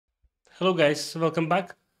Hello guys, welcome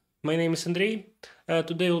back. My name is Andrei.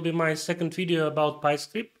 Today will be my second video about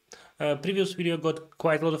PyScript. Previous video got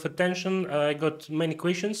quite a lot of attention. I got many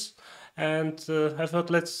questions, and I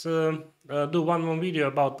thought let's do one more video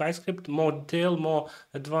about PyScript, more detailed, more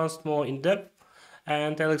advanced, more in-depth,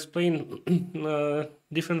 and I'll explain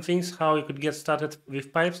different things, how you could get started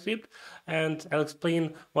with PyScript, and I'll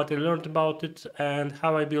explain what I learned about it and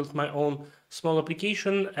how I built my own small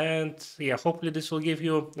application. And yeah, hopefully this will give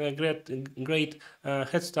you a great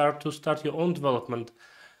head start to start your own development,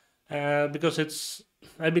 because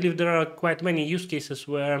I believe there are quite many use cases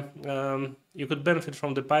where you could benefit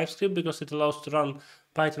from the PyScript because it allows to run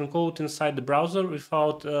Python code inside the browser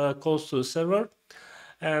without calls to the server.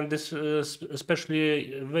 And this is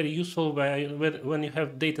especially very useful when you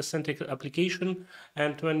have data-centric application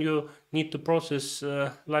and when you need to process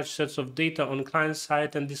large sets of data on client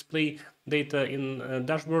side and display data in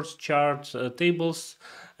dashboards, charts, tables,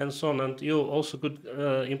 and so on. And you also could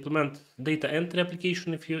implement data entry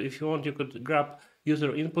application if you want. You could grab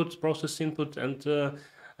user input, process input, and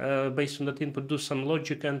based on that input do some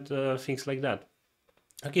logic and things like that.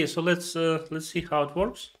 Okay, so let's see how it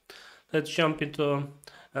works. Let's jump into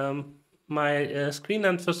my screen,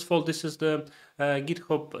 and first of all, this is the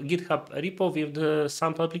GitHub repo with the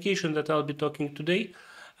sample application that I'll be talking today.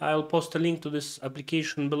 I'll post a link to this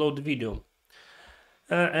application below the video.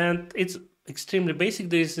 And it's extremely basic.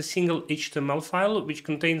 There is a single HTML file which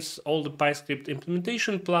contains all the PyScript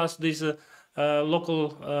implementation, plus there's a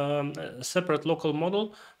separate local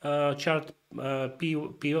model chart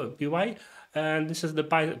py, and this is the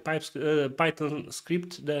Python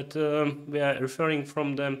script that we are referring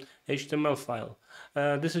from the HTML file.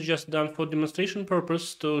 This is just done for demonstration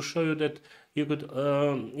purpose to show you that you could,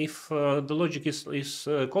 if the logic is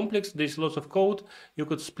complex, there's lots of code, you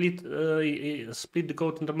could split the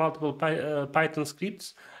code into multiple Python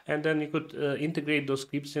scripts, and then you could integrate those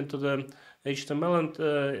scripts into the HTML and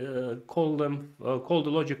call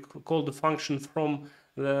the function from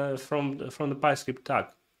the PyScript tag.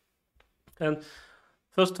 And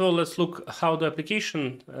first of all, let's look how the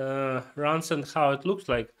application runs and how it looks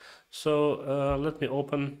like. So let me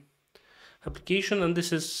open application, and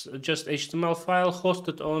this is just HTML file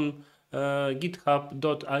hosted on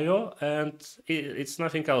github.io, and it's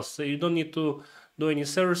nothing else. So you don't need to do any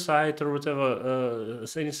server-side or whatever,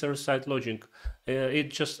 any server-side logic. It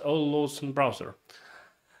just all loads in browser.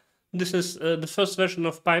 This is the first version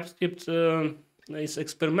of PyScript. Is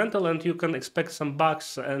experimental, and you can expect some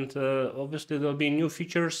bugs, and obviously there'll be new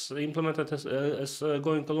features implemented as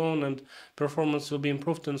going along, and performance will be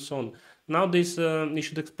improved and so on. Nowadays you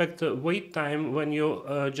should expect a wait time when you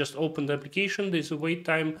just open the application. There's a wait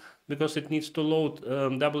time because it needs to load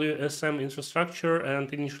WSM infrastructure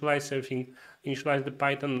and initialize everything, initialize the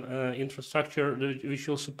Python infrastructure which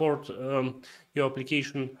will support your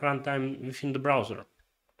application runtime within the browser.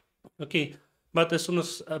 Okay. But as soon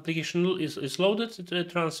as application is loaded,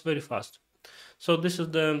 it runs very fast. So this is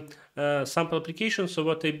the sample application. So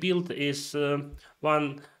what I built is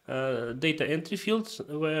one data entry field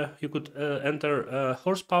where you could enter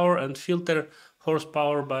horsepower and filter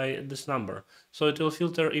horsepower by this number. So it will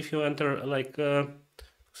filter if you enter, like, for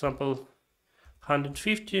example,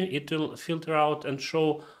 150, it will filter out and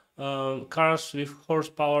show cars with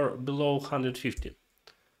horsepower below 150.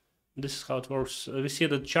 This is how it works. We see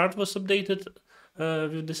the chart was updated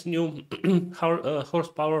with this new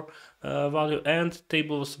horsepower value, and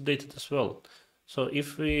table was updated as well. So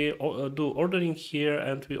if we do ordering here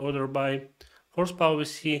and we order by horsepower, we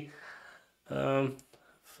see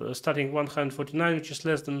starting 149, which is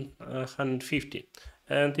less than 150.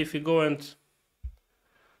 And if we go and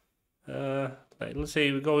let's say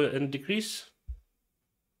we go and decrease,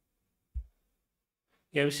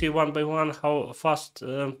 yeah, we see one by one how fast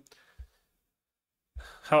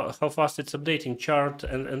how fast it's updating chart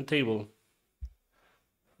and table.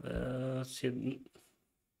 Let's see.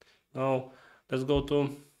 Now let's go to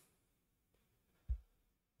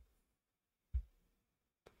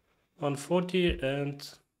 140, and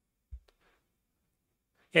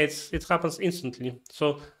yeah, it happens instantly.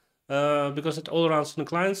 So because it all runs on the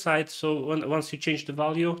client side, so once you change the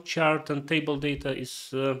value, chart and table data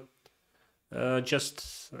is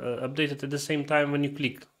just updated at the same time when you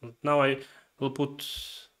click. Now I will put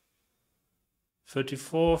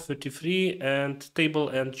 34, 33, and table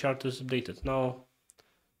and chart is updated. Now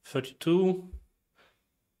 32,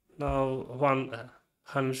 now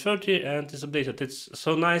 130, and it's updated. It's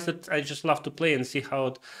so nice that I just love to play and see how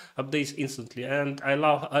it updates instantly. And I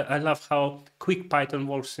love how quick Python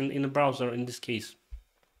works in a browser in this case.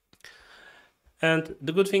 And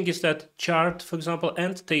the good thing is that chart, for example,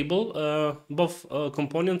 and table, both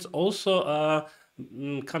components also are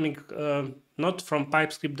coming not from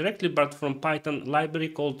PyScript directly, but from Python library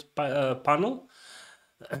called panel.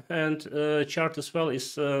 And chart as well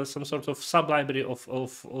is some sort of sub-library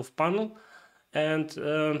of panel. And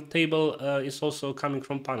table is also coming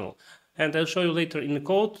from panel. And I'll show you later in the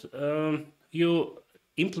code. You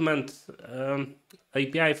implement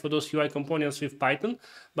API for those UI components with Python,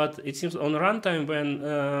 but it seems on runtime when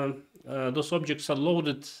those objects are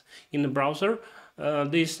loaded in the browser,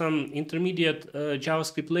 there is some intermediate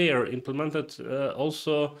JavaScript layer implemented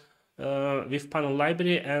also with panel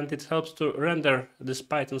library, and it helps to render this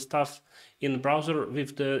Python stuff in the browser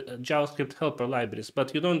with the JavaScript helper libraries.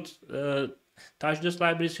 But you don't touch those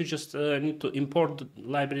libraries, you just need to import the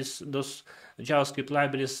libraries, those JavaScript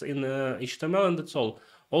libraries in HTML, and that's all.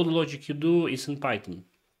 All the logic you do is in Python.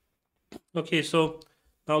 Okay, so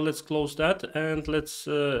now let's close that and let's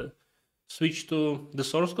switch to the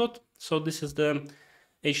source code. So this is the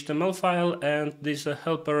HTML file, and this is a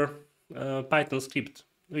helper Python script,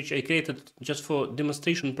 which I created just for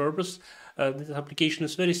demonstration purpose. This application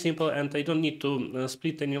is very simple, and I don't need to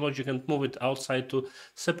split any logic and move it outside to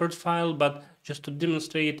separate file, but just to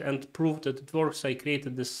demonstrate and prove that it works, I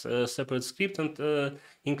created this separate script and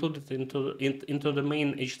included it into the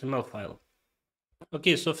main HTML file.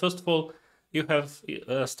 Okay, so first of all, you have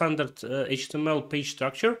a standard HTML page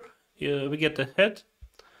structure. We get a head,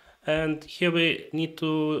 and here we need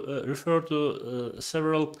to refer to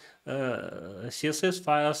several CSS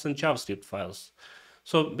files and JavaScript files.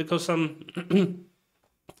 So because I'm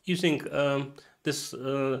using this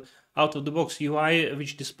out-of-the-box UI,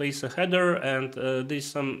 which displays a header, and there's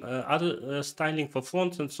some other styling for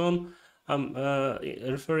fonts and so on, I'm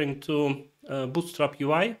referring to Bootstrap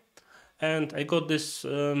UI, and I got this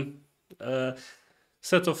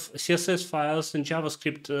set of CSS files and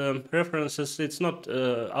JavaScript references. It's not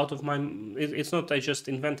out of my, it's not I just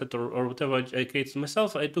invented or whatever I created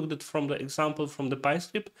myself. I took that from the example from the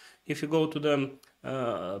PyScript. If you go to the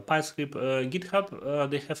PyScript GitHub,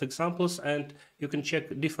 they have examples, and you can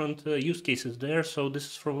check different use cases there. So this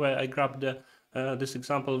is from where I grabbed the this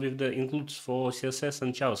example with the includes for CSS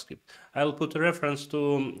and JavaScript. I'll put a reference to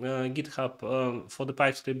GitHub for the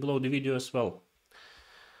PyScript below the video as well.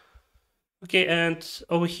 Okay, and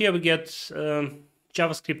over here we get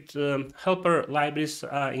JavaScript helper libraries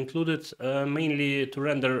are included mainly to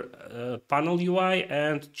render panel UI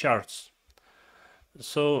and charts.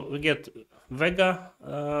 So we get Vega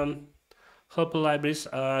helper libraries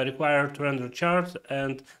are required to render chart,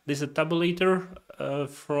 and there's a tabulator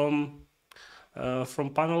from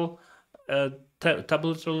panel.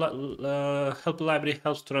 Tabulator helper library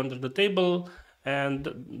helps to render the table,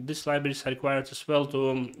 and these libraries are required as well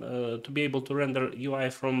to be able to render UI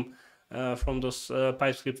from those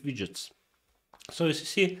PyScript widgets. So as you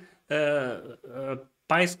see,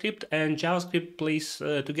 PyScript and JavaScript plays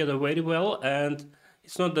together very well, and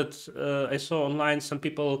it's not that I saw online some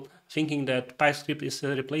people thinking that PyScript is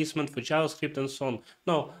a replacement for JavaScript and so on.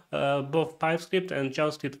 No, both PyScript and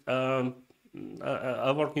JavaScript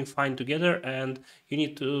are working fine together, and you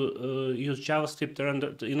need to use JavaScript to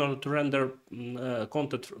render, in order to render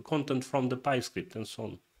content from the PyScript and so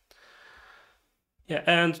on. Yeah,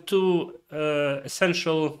 and two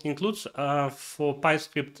essential includes for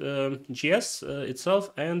PyScript JS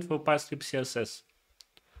itself and for PyScript CSS.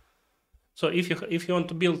 So if you want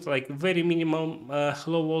to build like very minimum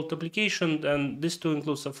hello world application, then these two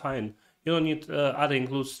includes are fine. You don't need other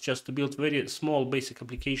includes just to build very small basic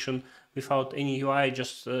application without any UI.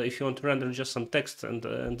 Just if you want to render just some text and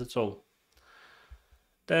that's all.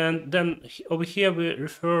 Then over here we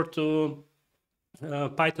refer to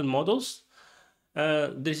Python models.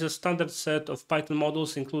 There's a standard set of Python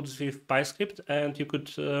models included with PyScript, and you could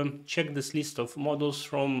check this list of models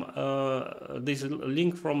from there's a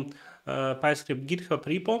link from PyScript GitHub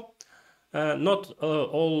repo. Not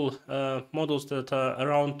all models that are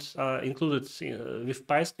around are included with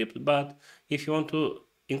PyScript, but if you want to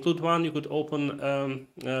include one, you could open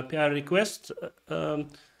PR request,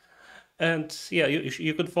 and yeah,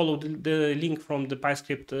 you could follow the link from the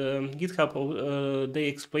PyScript GitHub. They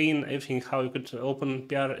explain everything, how you could open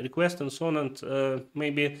PR request and so on, and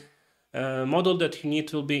maybe model that you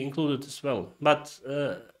need will be included as well. But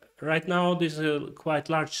right now, there's a quite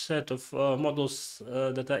large set of models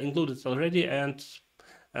that are included already, and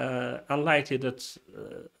unlikely that,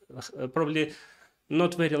 probably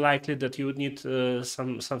not very likely that you would need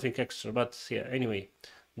something extra. But yeah, anyway,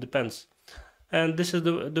 depends. And this is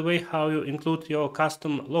the way how you include your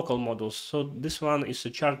custom local models. So this one is a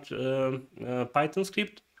chart Python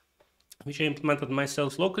script, which I implemented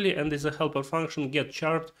myself locally, and there's a helper function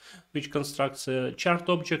getChart, which constructs a chart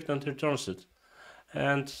object and returns it.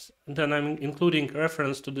 And then I'm including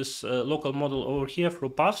reference to this local model over here through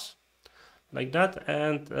paths, like that,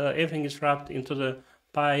 and everything is wrapped into the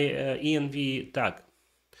PyEnv tag.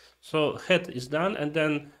 So head is done, and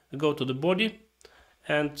then we go to the body,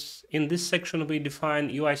 and in this section we define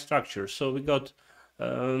UI structure. So we got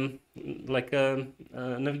like a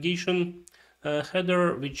navigation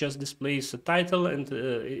header, which just displays a title, and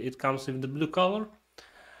it comes in the blue color.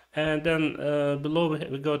 And then below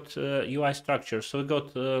we got UI structure. So we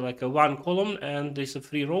got like a one column, and there's a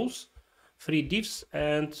 3 rows, 3 divs,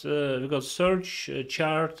 and we got search,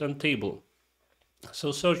 chart, and table.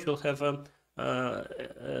 So search will have a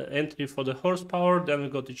entry for the horsepower, then we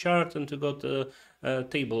got the chart, and we got a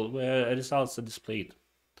table where results are displayed.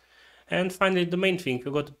 And finally, the main thing,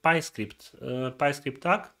 we got PyScript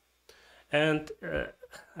tag, and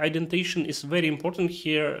indentation is very important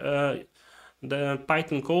here. The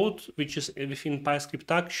Python code, which is within PyScript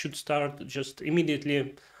tag, should start just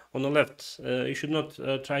immediately on the left. You should not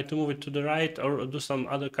try to move it to the right or do some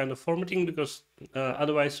other kind of formatting, because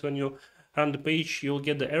otherwise when you run the page, you'll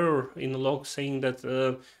get the error in the log saying that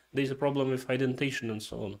there's a problem with indentation and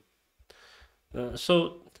so on.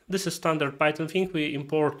 So this is standard Python thing. We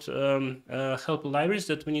import helper libraries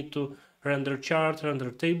that we need to render chart,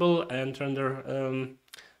 render table, and render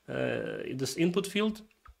this input field.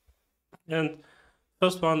 And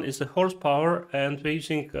first one is the horsepower, and we're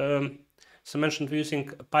using, as I mentioned, we're using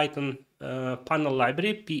Python panel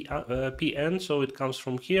library, PN, so it comes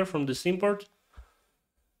from here, from this import.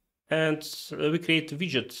 And we create a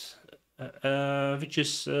widget, which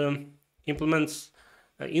is implements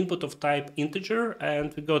input of type integer,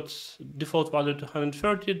 and we got default value to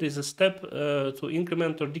 130. There's a step to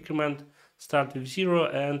increment or decrement, start with 0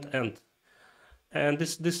 and end. And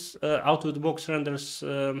this out of the box renders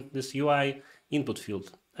this UI input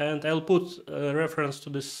field. And I'll put a reference to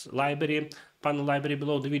this library, panel library,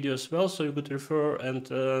 below the video as well, so you could refer and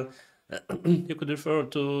you could refer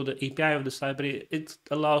to the API of this library. It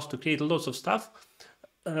allows to create lots of stuff,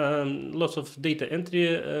 lots of data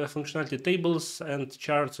entry, functionality tables and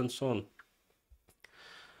charts and so on.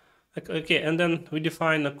 Okay, and then we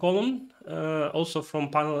define a column also from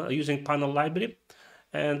panel using panel library.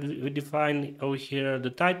 And we define over here the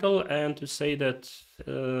title, and we say that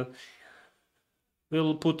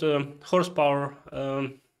we'll put a horsepower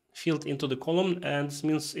field into the column, and this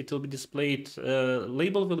means it will be displayed,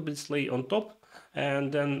 label will be displayed on top,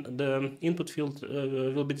 and then the input field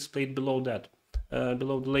will be displayed below that,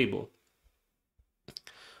 below the label.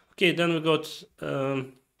 Okay, then we got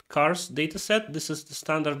cars dataset. This is the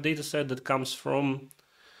standard dataset that comes from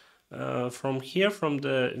here, from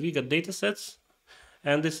the Vega datasets.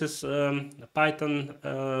 And this is Python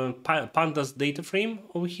pandas data frame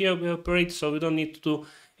over here we operate, so we don't need to do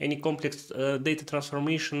any complex data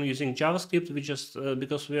transformation using JavaScript. We just,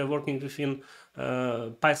 because we are working within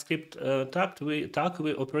PyScript tag,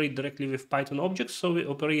 we operate directly with Python objects, so we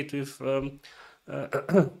operate with the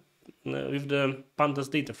pandas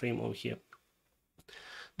data frame over here.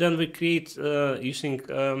 Then we create, using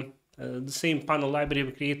the same panel library,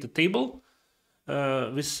 we create a table.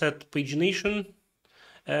 We set pagination.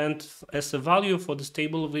 And as a value for this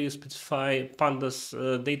table, we specify pandas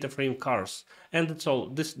data frame cars, and that's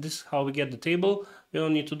all. This is how we get the table. We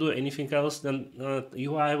don't need to do anything else. Then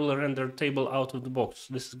UI will render table out of the box.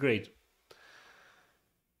 This is great.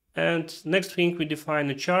 And next thing, we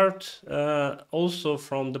define a chart also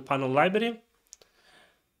from the panel library.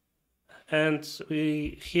 And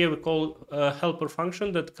here we call a helper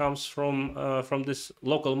function that comes from this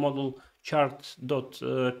local model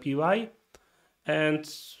chart.py.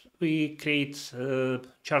 And we create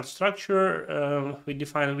chart structure, we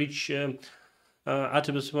define which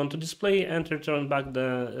attributes we want to display, and return back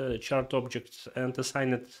the chart object and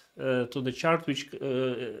assign it to the chart, which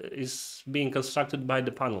is being constructed by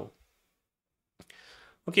the panel.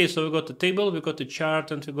 Okay, so we got the table, we got the chart,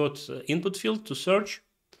 and we got input field to search.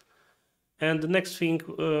 And the next thing,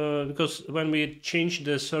 because when we change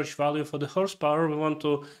the search value for the horsepower, we want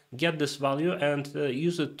to get this value and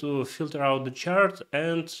use it to filter out the chart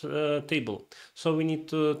and table. So we need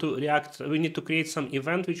to react. We need to create some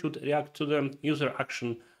event which would react to the user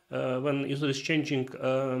action when user is changing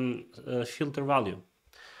filter value.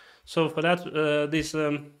 So for that, this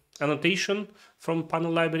annotation from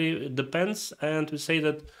panel library depends, and we say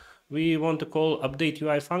that we want to call update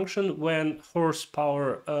UI function when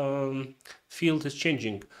horsepower field is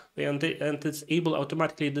changing, and it's able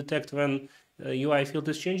automatically detect when UI field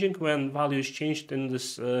is changing, when value is changed in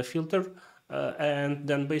this filter, and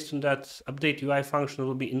then based on that, update UI function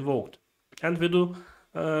will be invoked. And we do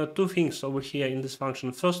two things over here in this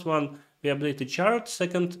function. First one, we update the chart.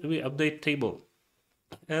 Second, we update table.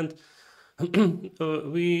 And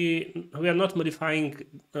we are not modifying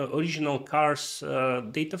original cars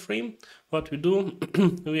data frame. What we do,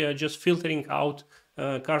 we are just filtering out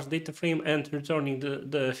cars data frame and returning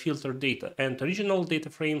the filtered data. And original data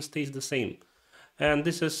frame stays the same. And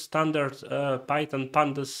this is standard Python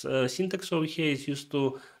pandas syntax over here is used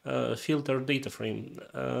to filter data frame.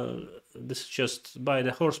 This is just by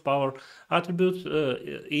the horsepower attribute.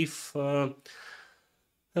 If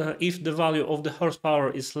the value of the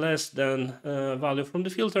horsepower is less than value from the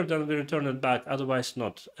filter, then we return it back, otherwise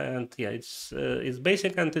not. And yeah, it's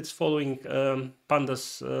basic and it's following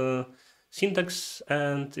pandas syntax,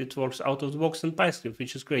 and it works out of the box in PyScript,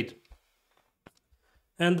 which is great.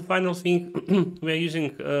 And the final thing, we are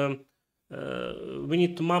using, we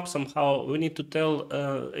need to map somehow, we need to tell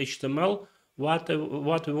HTML what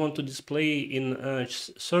we want to display in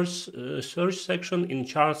search section, in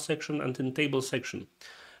chart section, and in table section.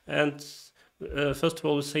 And first of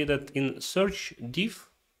all, we say that in search div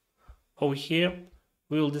over here,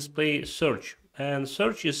 we will display search. And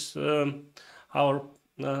search is our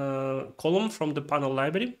column from the panel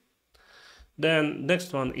library. Then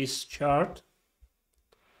next one is chart.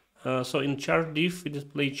 So in chart div, we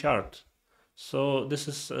display chart. So this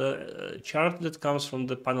is a chart that comes from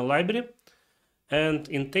the panel library. And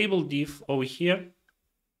in table div over here,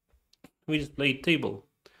 we display table.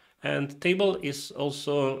 And table is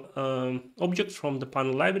also object from the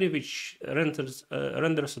panel library, which renders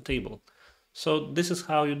a table. So this is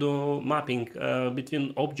how you do mapping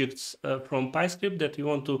between objects from PyScript that you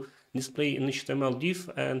want to display in HTML div,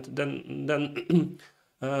 and then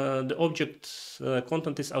the object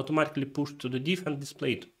content is automatically pushed to the div and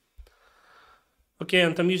displayed. Okay,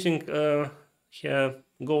 and I'm using here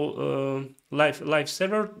Go live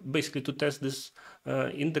server basically to test this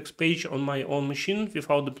index page on my own machine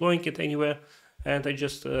without deploying it anywhere. And I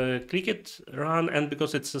just click it, run, and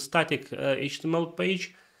because it's a static HTML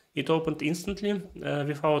page, it opened instantly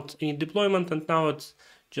without any deployment, and now it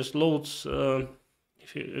just loads.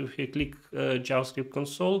 If you click JavaScript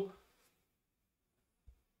console,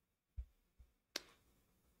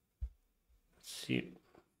 let's see.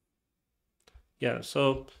 Yeah,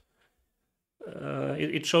 so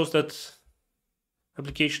it shows that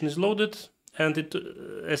application is loaded, and it,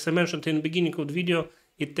 as I mentioned in the beginning of the video,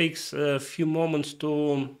 it takes a few moments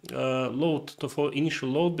to load, for initial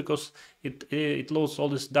load, because it loads all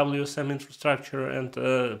this WSM infrastructure and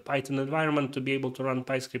Python environment to be able to run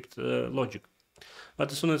PyScript logic.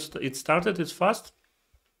 But as soon as it started, it's fast.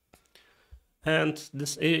 And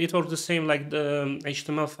this it works the same like the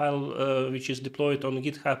HTML file which is deployed on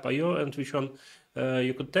GitHub.io, and which one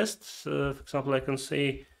you could test. For example, I can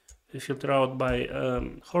say filter out by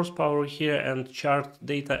horsepower here, and chart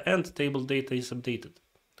data and table data is updated.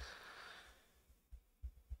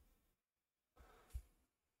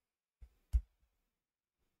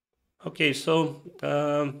 Okay, so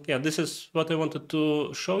yeah, this is what I wanted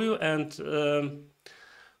to show you, and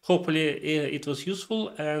hopefully it was useful.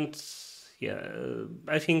 And yeah,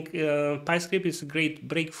 I think PyScript is a great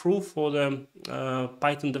breakthrough for the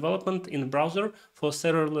Python development in the browser, for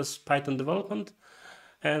serverless Python development.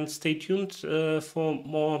 And stay tuned for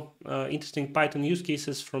more interesting Python use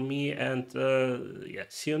cases from me. And yeah,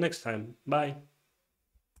 see you next time. Bye.